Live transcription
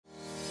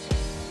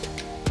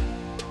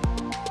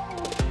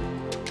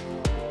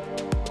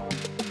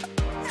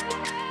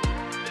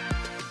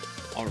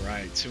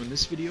so in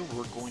this video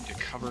we're going to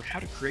cover how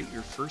to create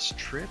your first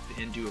trip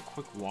and do a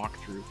quick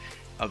walkthrough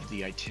of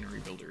the itinerary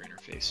builder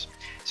interface.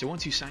 So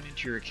once you sign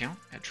into your account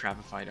at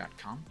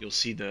travefy.com, you'll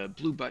see the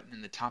blue button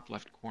in the top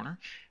left corner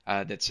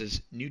that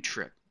says New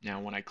Trip. Now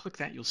when I click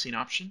that, you'll see an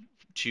option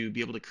to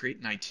be able to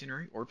create an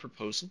itinerary or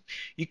proposal.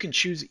 You can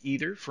choose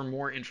either. For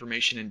more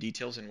information and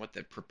details on what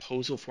the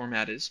proposal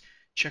format is,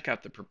 check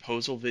out the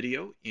proposal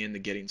video in the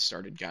Getting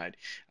Started guide.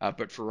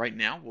 But for right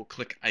now, we'll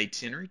click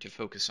Itinerary to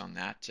focus on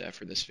that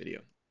for this video.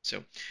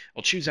 So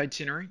I'll choose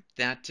Itinerary.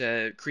 That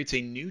creates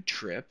a new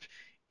trip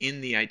in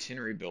the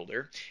itinerary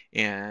builder,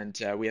 and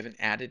we haven't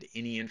added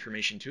any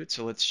information to it,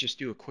 so let's just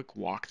do a quick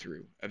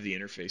walkthrough of the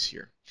interface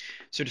here.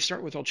 So to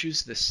start with, I'll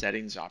choose the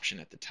settings option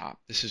at the top.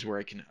 This is where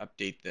I can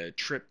update the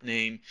trip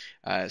name,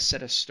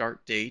 set a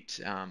start date.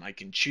 I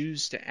can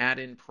choose to add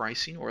in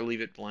pricing or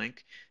leave it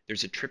blank.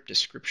 There's a trip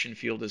description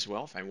field as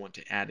well if I want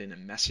to add in a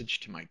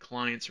message to my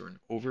clients or an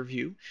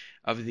overview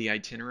of the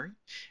itinerary,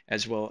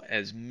 as well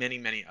as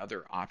many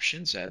other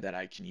options that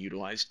I can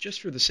utilize. Just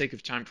for the sake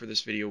of time for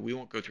this video, we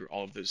won't go through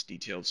all of those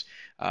details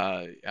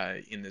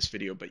in this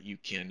video, but you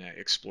can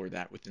explore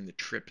that within the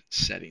trip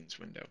settings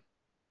window.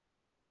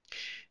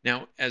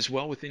 Now, as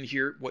well within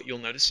here, what you'll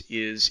notice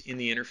is in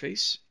the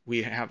interface,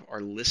 we have our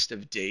list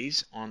of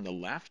days on the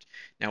left.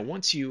 Now,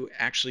 once you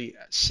actually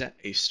set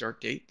a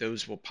start date,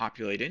 those will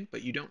populate in,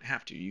 but you don't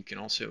have to. You can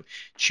also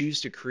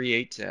choose to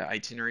create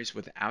itineraries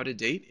without a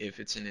date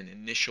if it's in an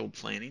initial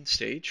planning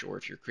stage or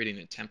if you're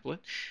creating a template.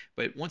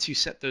 But once you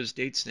set those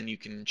dates, then you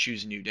can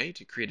choose a new day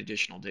to create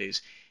additional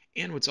days.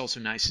 And what's also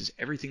nice is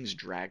everything's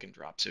drag and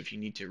drop. So if you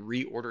need to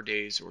reorder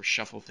days or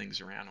shuffle things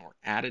around or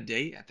add a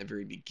day at the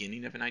very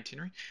beginning of an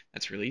itinerary,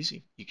 that's really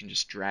easy. You can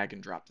just drag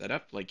and drop that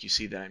up like you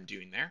see that I'm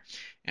doing there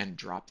and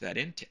drop that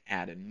in to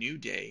add a new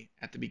day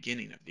at the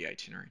beginning of the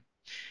itinerary.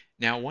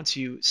 Now, once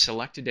you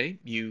select a day,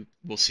 you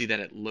will see that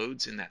it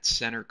loads in that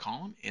center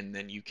column, and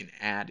then you can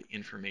add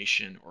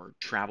information or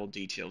travel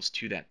details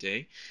to that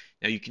day.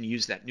 Now, you can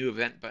use that new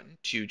event button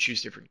to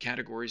choose different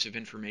categories of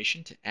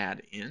information to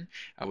add in,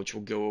 which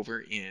we'll go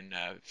over in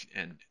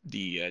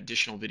the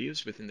additional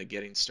videos within the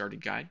Getting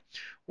Started guide.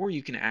 Or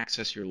you can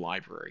access your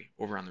library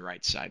over on the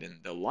right side. And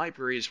the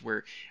library is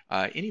where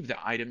any of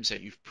the items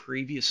that you've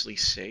previously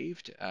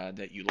saved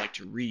that you like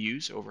to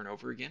reuse over and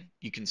over again,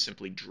 you can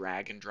simply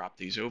drag and drop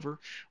these over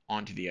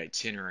onto the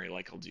itinerary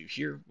like I'll do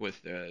here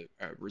with the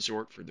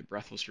resort for the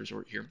Breathless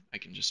Resort here. I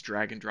can just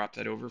drag and drop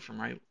that over from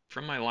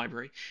my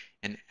library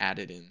and add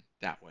it in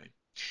that way.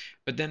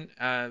 But then,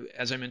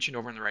 as I mentioned,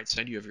 over on the right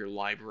side, you have your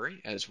library,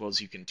 as well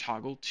as you can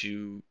toggle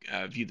to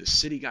view the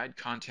city guide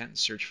content and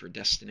search for a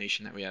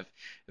destination that we have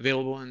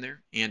available in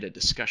there, and a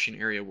discussion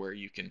area where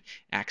you can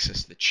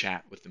access the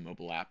chat with the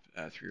mobile app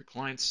through your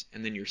clients,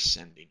 and then your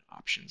sending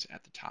options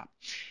at the top.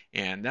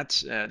 And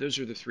that's those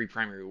are the three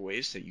primary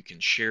ways that you can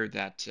share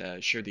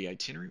the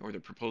itinerary or the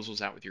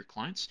proposals out with your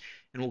clients.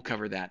 And we'll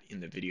cover that in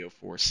the video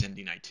for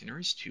sending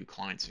itineraries to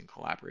clients and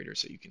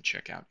collaborators that you can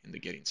check out in the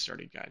Getting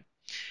Started guide.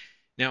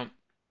 Now,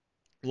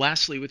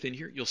 lastly, within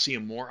here, you'll see a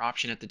More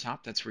option at the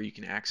top. That's where you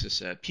can access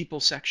a People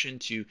section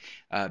to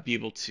be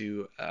able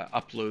to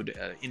upload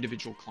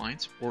individual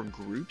clients or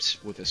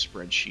groups with a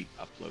spreadsheet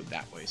upload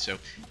that way. So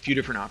a few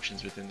different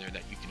options within there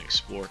that you can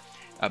explore.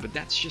 But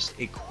that's just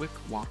a quick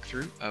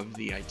walkthrough of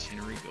the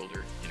Itinerary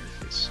Builder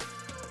interface.